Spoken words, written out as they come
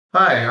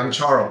Hi, I'm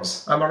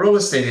Charles. I'm a real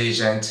estate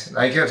agent.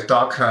 I give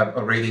DocHub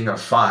a rating of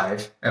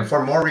 5, and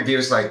for more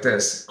reviews like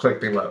this, click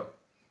below.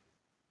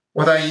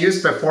 What I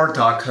used before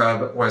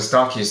DocHub was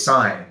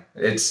DocuSign.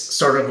 It's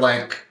sort of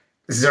like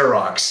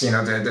Xerox,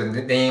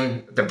 the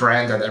name, the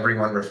brand that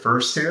everyone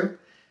refers to.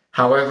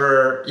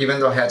 However, even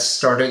though I had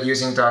started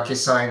using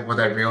DocuSign, what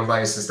I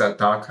realized is that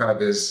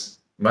DocHub is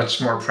much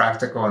more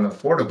practical and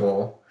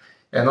affordable,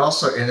 and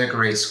also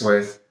integrates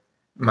with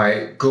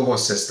my Google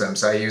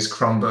systems. I use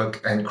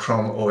Chromebook and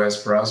Chrome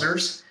OS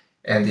browsers,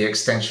 and the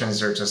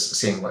extensions are just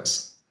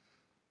seamless.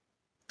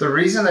 The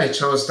reason I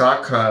chose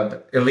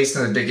DocHub, at least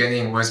in the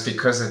beginning, was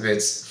because of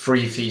its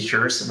free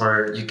features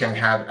where you can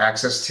have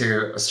access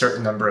to a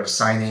certain number of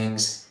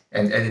signings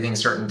and editing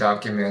certain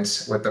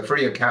documents with a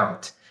free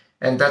account.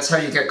 And that's how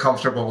you get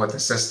comfortable with the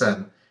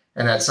system.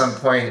 And at some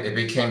point, it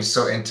became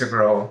so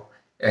integral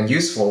and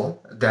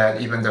useful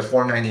that even the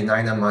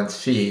 $4.99 a month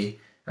fee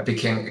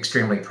became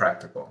extremely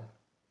practical.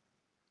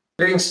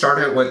 Getting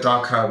started with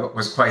DocHub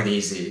was quite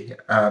easy.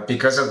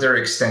 Because of their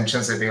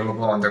extensions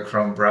available on the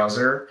Chrome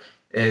browser,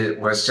 it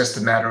was just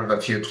a matter of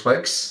a few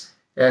clicks,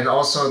 and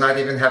also not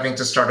even having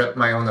to start up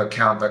my own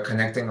account, but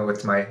connecting it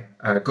with my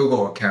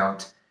Google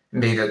account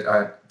made it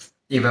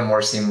even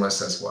more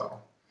seamless as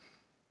well.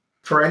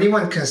 For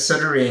anyone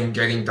considering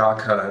getting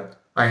DocHub,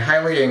 I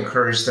highly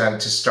encourage them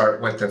to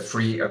start with the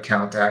free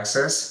account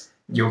access.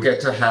 You'll get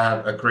to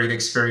have a great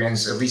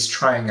experience, at least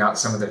trying out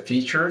some of the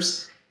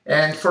features.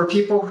 And for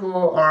people who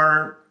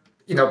are,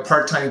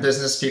 part-time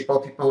business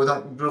people who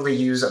don't really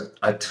use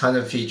a ton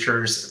of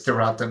features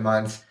throughout the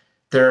month,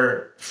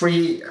 their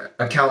free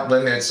account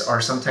limits are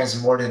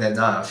sometimes more than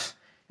enough.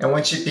 And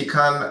once you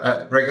become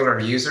a regular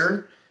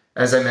user,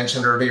 as I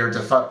mentioned earlier, the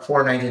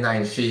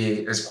 $4.99 fee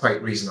is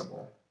quite reasonable.